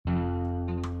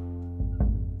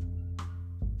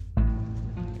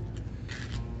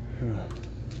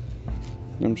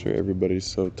I'm sure everybody's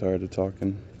so tired of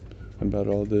talking about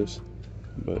all this,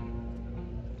 but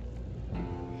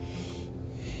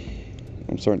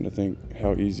I'm starting to think,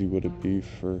 how easy would it be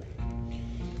for,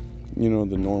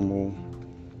 the normal,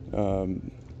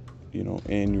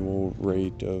 annual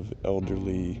rate of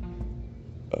elderly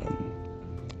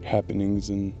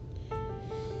happenings in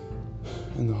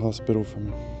the hospital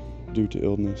due to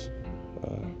illness.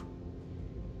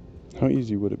 How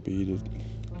easy would it be to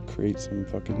create some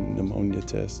fucking pneumonia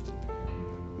test,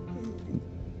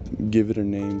 give it a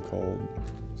name called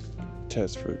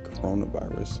test for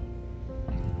coronavirus,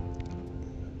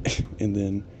 and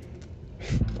then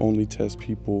only test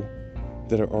people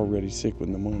that are already sick with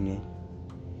pneumonia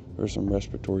or some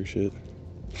respiratory shit,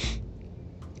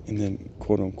 and then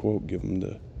quote unquote give them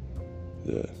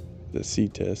the C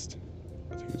test.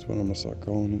 I think that's what I'm gonna start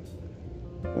calling it.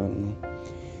 I don't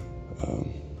know.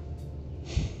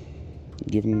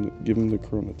 Give them the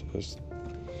corona test,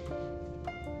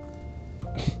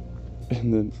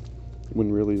 and then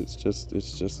when really it's just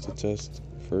a test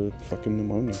for fucking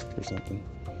pneumonia or something.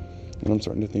 And I'm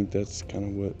starting to think that's kind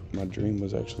of what my dream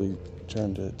was actually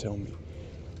trying to tell me.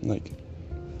 Like,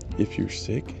 if you're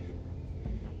sick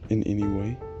in any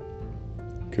way,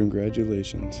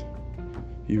 congratulations,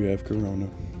 you have corona.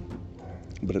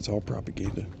 But it's all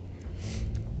propaganda.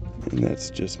 And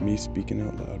that's just me speaking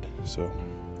out loud. So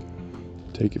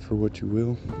take it for what you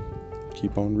will.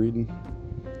 Keep on reading.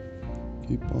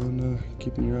 Keep on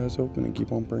keeping your eyes open and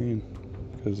keep on praying.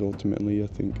 Because ultimately, I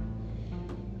think,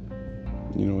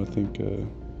 I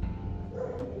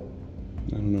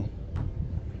don't know.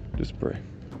 Just pray.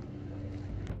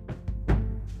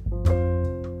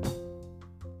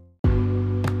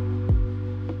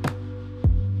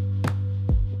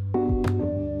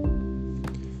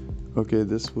 Okay,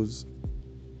 this was...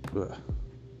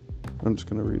 I'm just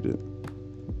going to read it.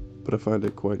 But I find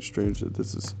it quite strange that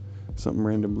this is something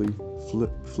randomly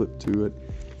flipped to it.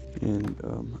 And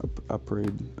I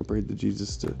prayed to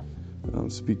Jesus to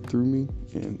speak through me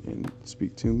and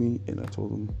speak to me. And I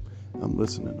told him, I'm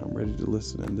listening. I'm ready to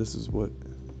listen. And this is what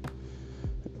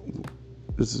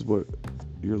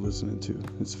you're listening to.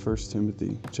 It's 1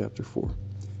 Timothy chapter 4,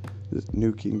 the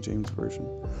New King James Version.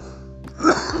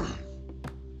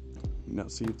 Now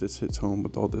see if this hits home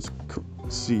with all this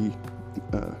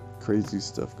crazy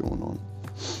stuff going on.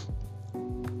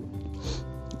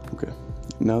 Okay.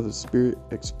 Now the Spirit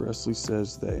expressly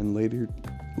says that in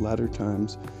latter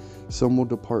times some will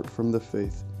depart from the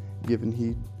faith, giving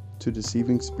heed to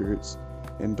deceiving spirits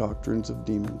and doctrines of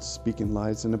demons, speaking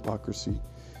lies and hypocrisy,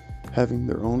 having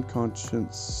their own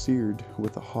conscience seared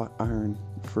with a hot iron,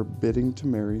 forbidding to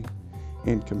marry,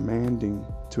 and commanding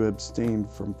to abstain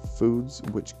from foods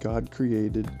which God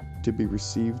created to be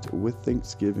received with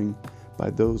thanksgiving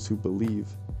by those who believe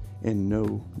and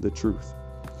know the truth.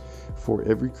 For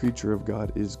every creature of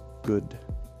God is good,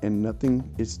 and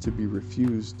nothing is to be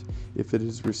refused if it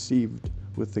is received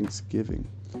with thanksgiving,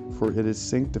 for it is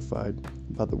sanctified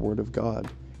by the word of God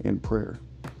and prayer.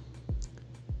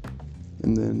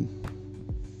 And then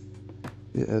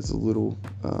it has a little,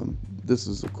 this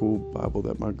is a cool Bible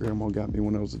that my grandma got me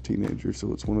when I was a teenager,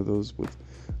 so it's one of those with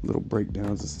little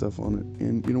breakdowns and stuff on it.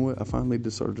 And you know what? I finally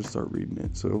decided to start reading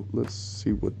it, so let's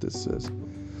see what this says.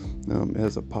 It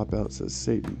has a pop out that says,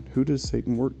 Satan. Who does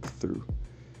Satan work through?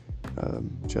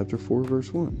 Chapter 4,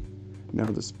 verse 1. Now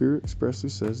the Spirit expressly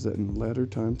says that in latter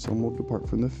times some will depart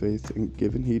from the faith and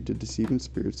giving heed to deceiving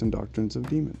spirits and doctrines of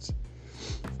demons.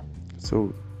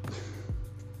 So,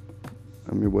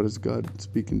 what is God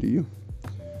speaking to you?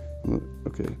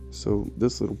 Okay, so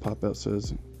this little pop-out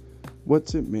says,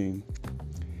 what's it mean?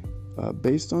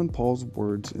 Based on Paul's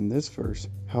words in this verse,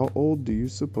 how old do you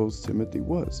suppose Timothy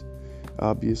was?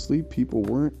 Obviously, people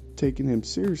weren't taking him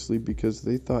seriously because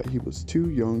they thought he was too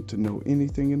young to know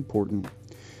anything important.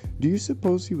 Do you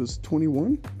suppose he was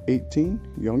 21, 18,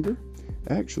 younger?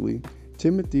 Actually,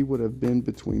 Timothy would have been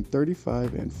between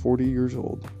 35 and 40 years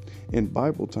old. In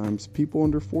Bible times, people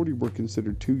under 40 were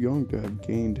considered too young to have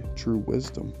gained true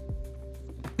wisdom.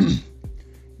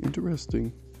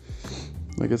 Interesting.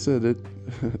 Like I said,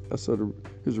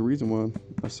 here's a reason why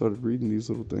I started reading these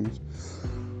little things.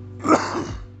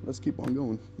 Let's keep on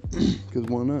going, because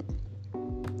why not?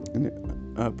 And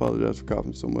I apologize for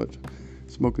coughing so much.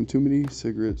 Smoking too many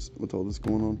cigarettes with all this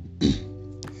going on.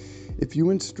 If you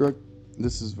instruct,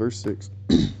 this is verse 6,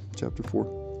 chapter 4,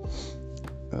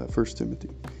 1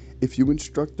 Timothy. If you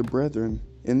instruct the brethren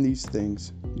in these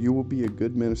things, you will be a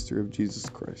good minister of Jesus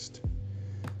Christ,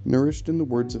 nourished in the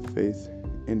words of faith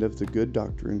and of the good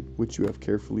doctrine which you have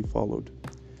carefully followed.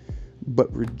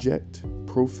 But reject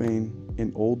profane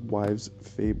and old wives'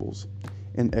 fables,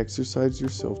 and exercise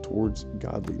yourself towards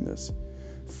godliness.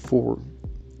 For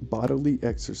bodily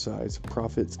exercise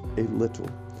profits a little,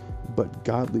 but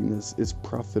godliness is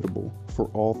profitable for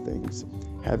all things,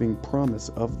 having promise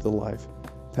of the life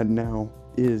that now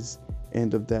is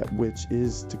and of that which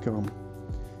is to come.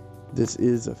 This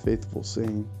is a faithful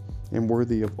saying, and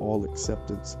worthy of all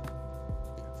acceptance.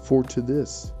 For to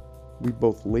this we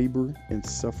both labor and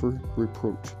suffer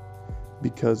reproach,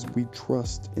 because we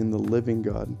trust in the living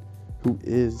God, who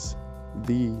is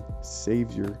the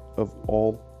Savior of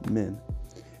all men,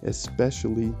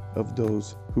 especially of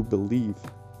those who believe.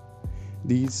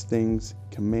 These things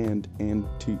command and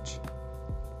teach.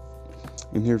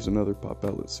 And here's another pop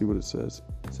out. Let's see what it says.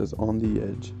 It says, on the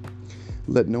edge.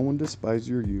 Let no one despise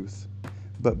your youth,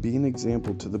 but be an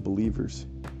example to the believers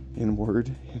in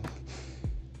word and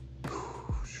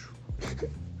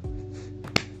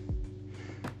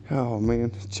oh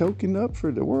man, choking up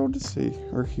for the world to see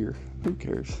or hear. Who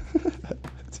cares?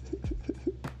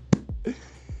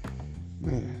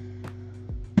 Man,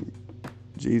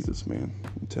 Jesus, man.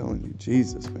 I'm telling you,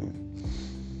 Jesus, man.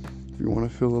 If you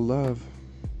want to feel alive,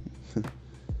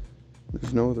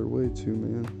 there's no other way to,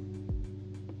 man.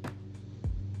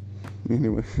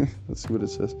 Anyway, let's see what it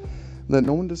says. Let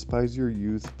no one despise your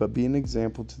youth, but be an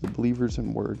example to the believers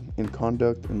in word, in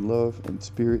conduct, in love, in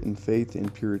spirit, in faith, in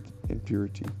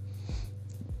purity.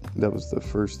 That was the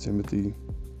 1 Timothy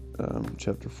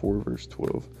chapter 4, verse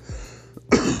 12.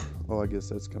 Oh, I guess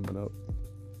that's coming up.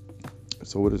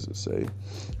 So what does it say?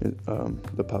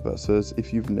 The pop-out says,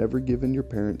 if you've never given your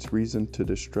parents reason to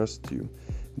distrust you,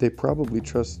 they probably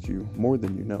trust you more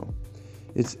than you know.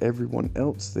 It's everyone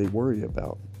else they worry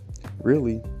about.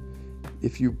 Really,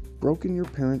 if you've broken your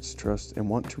parents' trust and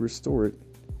want to restore it,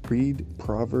 read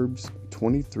Proverbs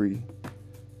 23,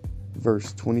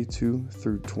 verse 22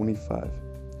 through 25.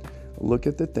 Look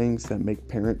at the things that make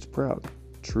parents proud: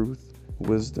 truth,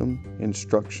 wisdom,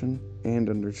 instruction, and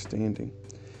understanding.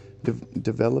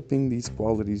 Developing these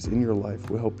qualities in your life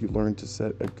will help you learn to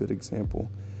set a good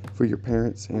example for your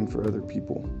parents and for other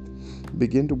people.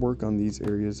 Begin to work on these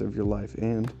areas of your life,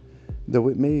 and, though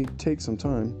it may take some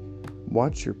time,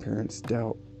 watch your parents'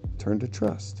 doubt turn to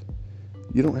trust.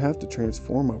 You don't have to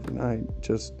transform overnight,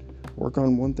 just work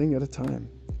on one thing at a time.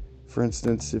 For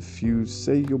instance, if you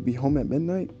say you'll be home at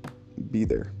midnight, be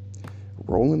there.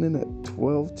 Rolling in at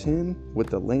 12:10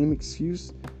 with a lame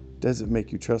excuse doesn't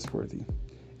make you trustworthy.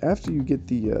 After you get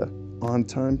the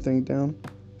on-time thing down,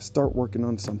 start working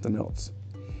on something else.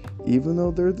 Even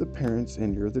though they're the parents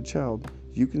and you're the child,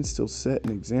 you can still set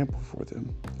an example for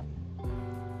them.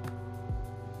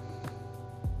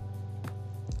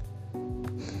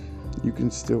 You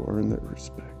can still earn their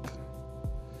respect.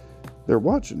 They're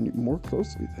watching you more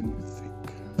closely than you think.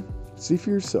 See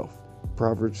for yourself.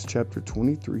 Proverbs chapter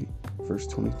 23, verse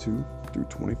 22 through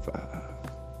 25.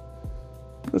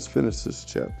 Let's finish this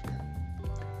chapter.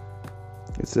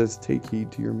 It says, take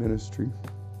heed to your ministry.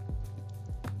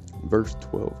 Verse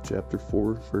 12, chapter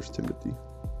 4, 1 Timothy.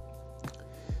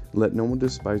 Let no one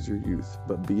despise your youth,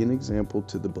 but be an example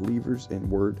to the believers in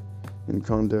word, in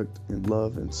conduct, in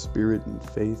love, in spirit, in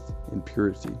faith, in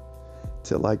purity.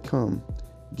 Till I come,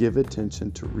 give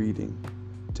attention to reading,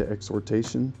 to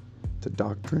exhortation, to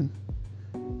doctrine.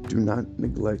 Do not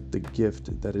neglect the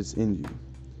gift that is in you,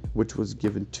 which was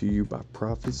given to you by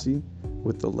prophecy,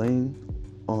 with the laying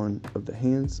on of the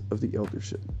hands of the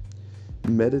eldership.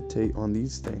 Meditate on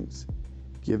these things.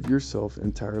 Give yourself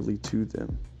entirely to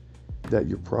them, that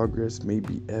your progress may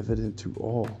be evident to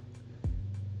all.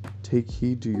 Take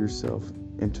heed to yourself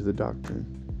and to the doctrine.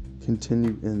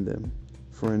 Continue in them,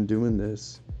 for in doing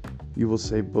this, you will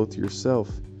save both yourself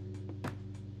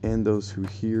and those who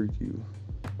hear you.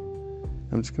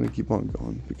 I'm just going to keep on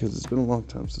going because it's been a long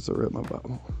time since I read my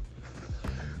Bible.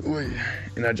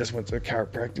 And I just went to a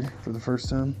chiropractor for the first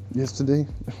time yesterday.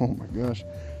 Oh my gosh.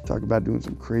 Talk about doing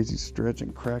some crazy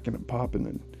stretching, cracking and popping.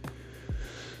 And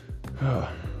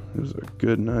it was a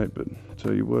good night, but I'll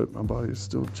tell you what, my body is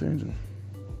still changing.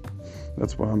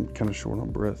 That's why I'm kind of short on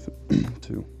breath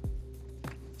too.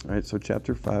 All right, so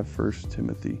chapter 5, 1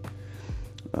 Timothy.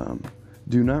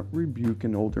 Do not rebuke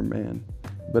an older man,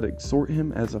 but exhort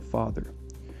him as a father.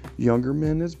 Younger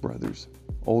men as brothers,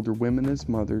 older women as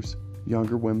mothers,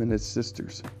 younger women as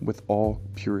sisters, with all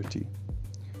purity.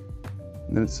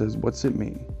 And then it says, what's it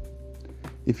mean?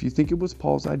 If you think it was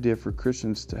Paul's idea for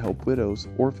Christians to help widows,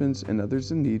 orphans, and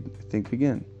others in need, think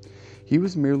again. He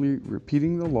was merely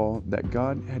repeating the law that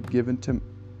God had given to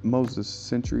Moses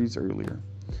centuries earlier.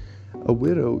 A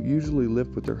widow usually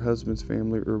lived with her husband's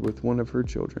family or with one of her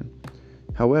children.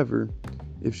 However,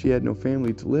 if she had no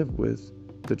family to live with,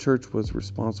 the church was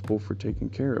responsible for taking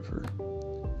care of her.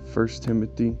 1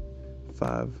 Timothy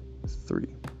 5:3.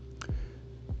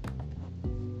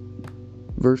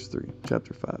 Verse 3,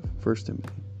 chapter 5, 1 Timothy.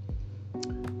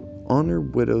 Honor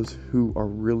widows who are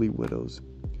really widows.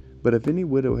 But if any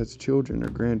widow has children or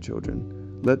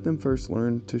grandchildren, let them first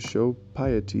learn to show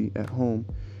piety at home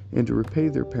and to repay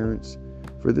their parents,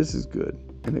 for this is good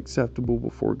and acceptable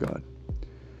before God.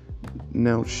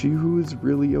 Now she who is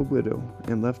really a widow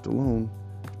and left alone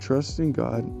trusts in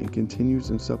God and continues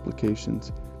in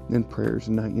supplications and prayers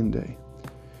night and day.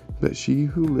 But she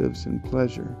who lives in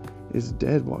pleasure is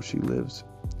dead while she lives.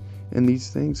 And these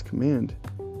things command,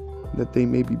 that they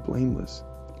may be blameless.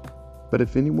 But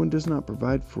if anyone does not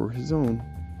provide for his own,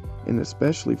 and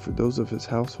especially for those of his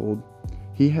household,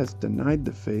 he has denied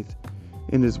the faith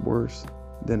and is worse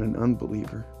than an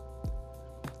unbeliever.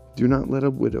 Do not let a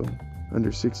widow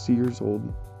under 60 years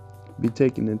old be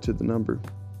taken into the number,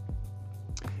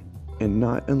 and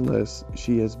not unless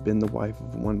she has been the wife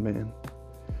of one man,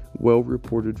 well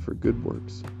reported for good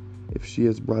works, if she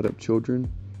has brought up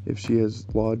children, if she has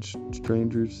lodged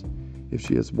strangers, if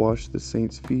she has washed the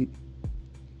saints' feet,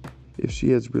 if she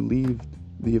has relieved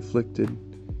the afflicted,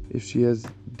 if she has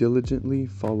diligently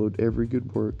followed every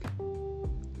good work.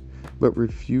 But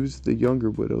refuse the younger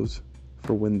widows,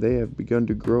 for when they have begun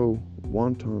to grow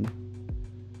wanton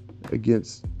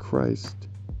against Christ,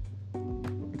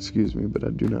 but I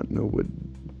do not know what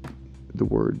the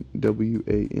word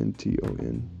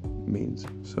WANTON means,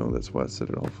 so that's why I said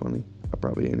it all funny. I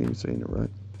probably ain't even saying it right.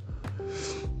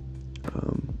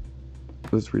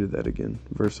 Let's read that again.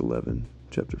 Verse 11,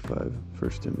 chapter 5,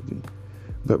 1 Timothy.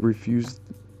 But refuse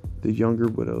the younger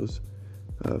widows,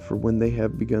 for when they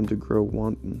have begun to grow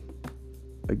wanton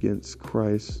against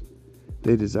Christ,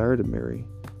 they desire to marry,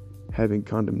 having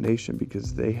condemnation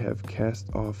because they have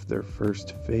cast off their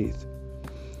first faith.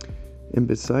 And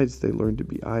besides, they learn to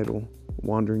be idle,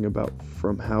 wandering about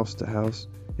from house to house,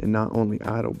 and not only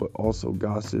idle, but also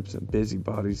gossips and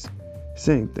busybodies,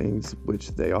 saying things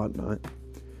which they ought not.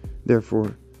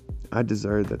 Therefore, I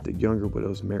desire that the younger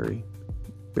widows marry,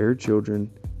 bear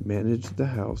children, manage the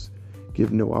house,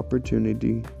 give no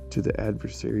opportunity to the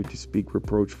adversary to speak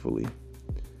reproachfully.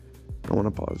 I want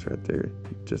to pause right there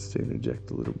just to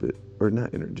interject a little bit, or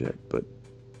not interject, but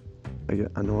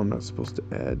I know I'm not supposed to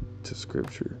add to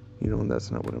scripture, and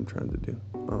that's not what I'm trying to do.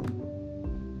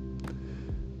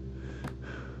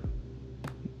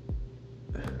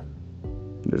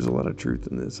 There's a lot of truth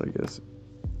in this, I guess.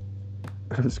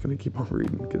 I'm just going to keep on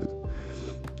reading because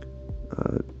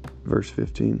verse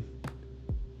 15,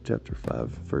 chapter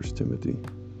 5, 1 Timothy.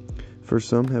 For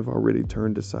some have already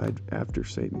turned aside after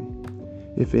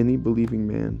Satan. If any believing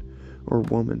man or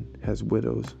woman has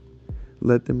widows,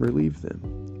 let them relieve them,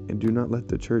 and do not let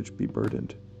the church be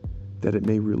burdened, that it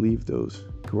may relieve those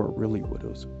who are really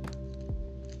widows.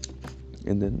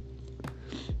 And then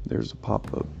there's a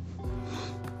pop-up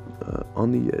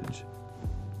on the edge.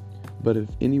 But if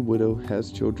any widow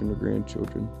has children or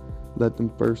grandchildren, let them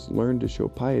first learn to show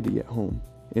piety at home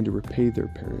and to repay their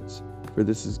parents, for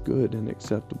this is good and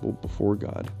acceptable before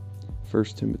God. 1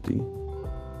 Timothy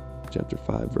chapter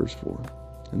 5, verse 4.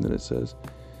 And then it says,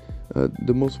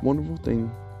 the most wonderful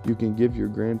thing you can give your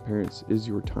grandparents is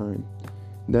your time.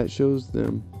 That shows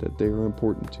them that they are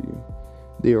important to you.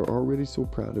 They are already so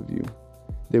proud of you.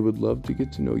 They would love to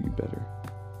get to know you better,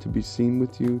 to be seen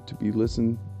with you, to be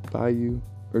listened by you,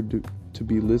 or to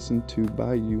be listened to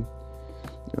by you.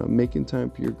 Making time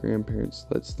for your grandparents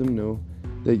lets them know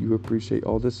that you appreciate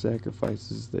all the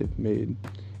sacrifices they've made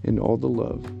and all the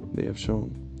love they have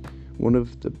shown. One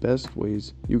of the best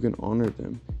ways you can honor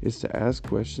them is to ask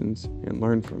questions and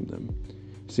learn from them.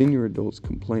 Senior adults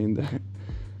complain that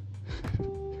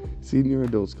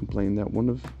one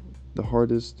of the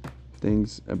hardest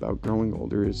things about growing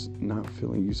older is not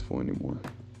feeling useful anymore.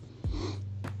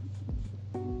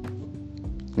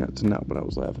 Yeah, it's not what I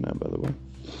was laughing at, by the way.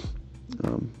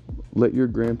 Let your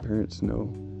grandparents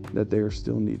know that they are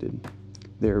still needed.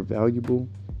 They are valuable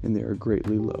and they are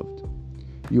greatly loved.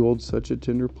 You hold such a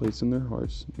tender place in their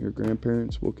hearts, your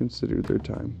grandparents will consider their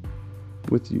time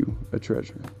with you a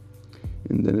treasure.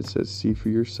 And then it says, see for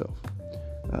yourself.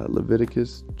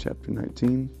 Leviticus chapter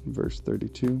 19, verse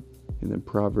 32, and then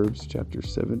Proverbs chapter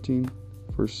 17,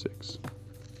 verse 6.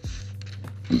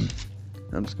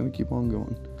 I'm just going to keep on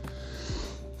going.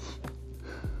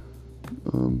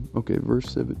 Verse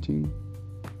 17,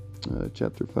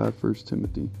 chapter 5, 1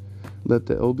 Timothy. Let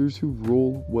the elders who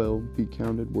rule well be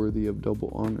counted worthy of double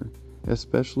honor,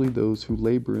 especially those who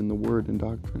labor in the word and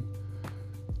doctrine.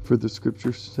 For the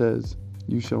scripture says,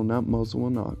 you shall not muzzle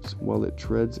an ox while it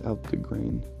treads out the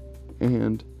grain,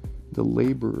 and the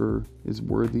laborer is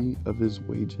worthy of his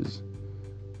wages.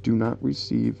 Do not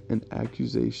receive an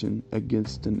accusation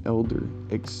against an elder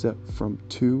except from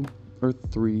 2 or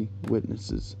 3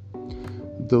 witnesses.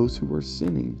 Those who are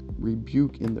sinning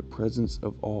rebuke in the presence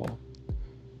of all,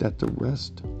 that the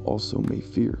rest also may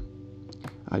fear.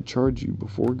 I charge you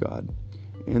before God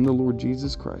and the Lord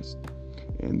Jesus Christ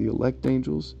and the elect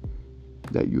angels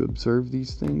that you observe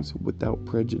these things without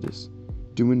prejudice,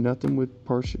 doing nothing with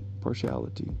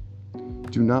partiality.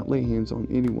 Do not lay hands on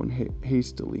anyone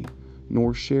hastily,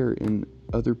 nor share in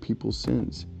other people's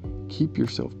sins. Keep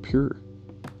yourself pure.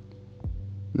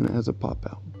 Then it has a pop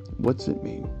out. What's it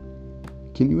mean?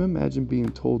 Can you imagine being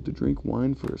told to drink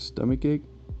wine for a stomach ache?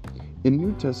 In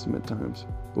New Testament times,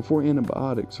 before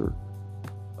antibiotics or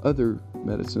other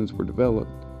medicines were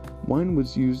developed, wine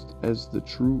was used as the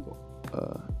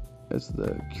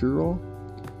cure-all.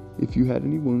 If you had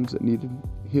any wounds that needed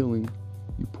healing,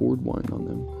 you poured wine on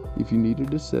them. If you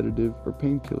needed a sedative or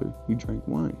painkiller, you drank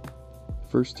wine.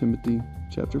 1 Timothy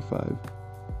chapter 5,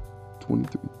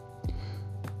 23.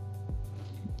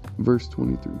 Verse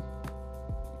 23.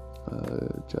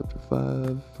 Chapter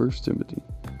 5, 1 Timothy.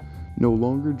 No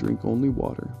longer drink only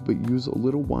water, but use a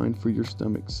little wine for your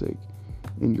stomach's sake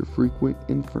and your frequent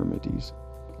infirmities.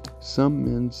 Some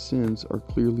men's sins are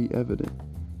clearly evident,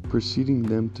 preceding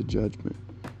them to judgment,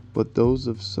 but those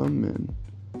of some men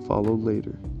follow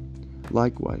later.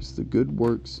 Likewise, the good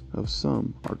works of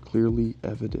some are clearly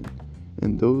evident,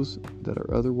 and those that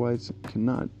are otherwise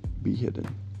cannot be hidden.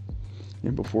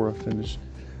 And before I finish,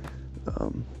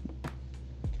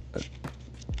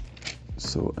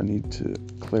 so I need to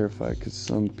clarify, because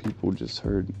some people just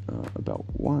heard about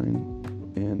wine,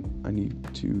 and I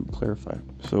need to clarify.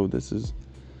 So this is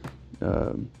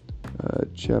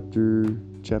chapter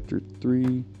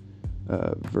 3,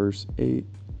 verse 8,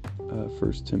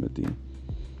 1 Timothy.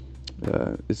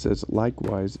 It says,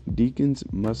 likewise, deacons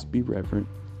must be reverent,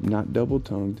 not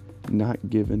double-tongued, not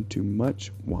given to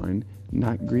much wine,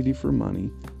 not greedy for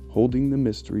money, holding the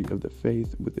mystery of the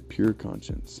faith with a pure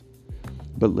conscience.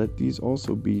 But let these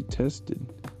also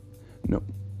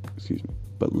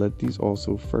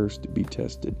first be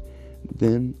tested.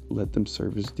 Then let them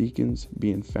serve as deacons,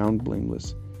 being found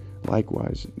blameless.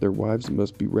 Likewise, their wives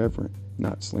must be reverent,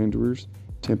 not slanderers,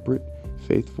 temperate,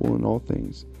 faithful in all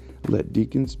things. Let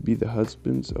deacons be the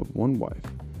husbands of one wife,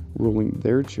 ruling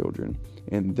their children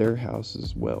and their house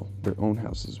as well, their own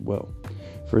house as well.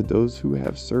 For those who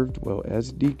have served well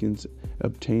as deacons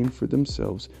obtain for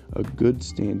themselves a good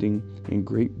standing and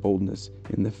great boldness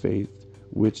in the faith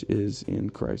which is in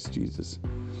Christ Jesus.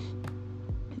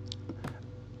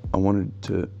 I wanted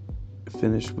to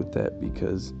finish with that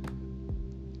because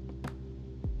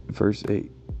verse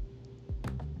 8,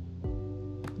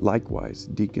 likewise,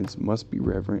 deacons must be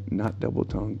reverent, not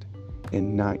double-tongued,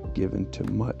 and not given to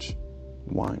much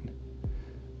wine.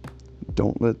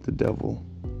 Don't let the devil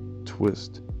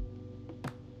twist.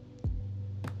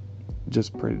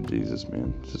 Just pray to Jesus,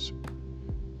 man. Just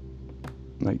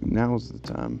like, now's the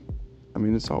time. I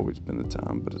mean, it's always been the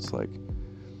time, but it's like,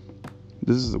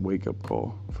 this is a wake-up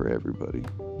call for everybody,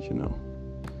 you know.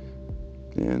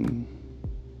 And,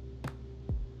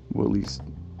 well, at least,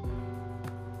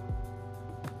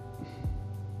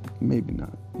 maybe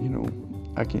not, you know.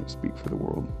 I can't speak for the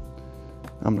world.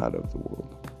 I'm not of the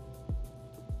world.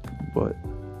 But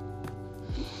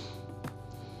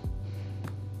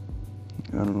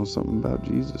I don't know, something about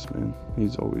Jesus, man.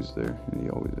 He's always there, and he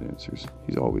always answers.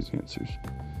 He always answers.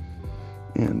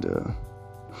 And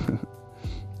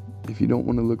if you don't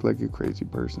want to look like a crazy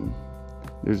person,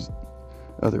 there's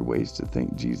other ways to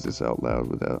thank Jesus out loud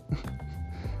without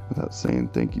saying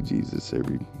thank you, Jesus,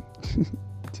 every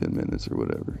 10 minutes or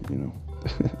whatever, you know.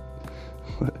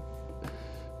 But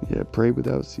yeah, pray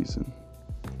without ceasing.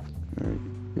 All right,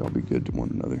 y'all be good to one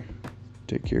another.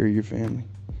 Take care of your family.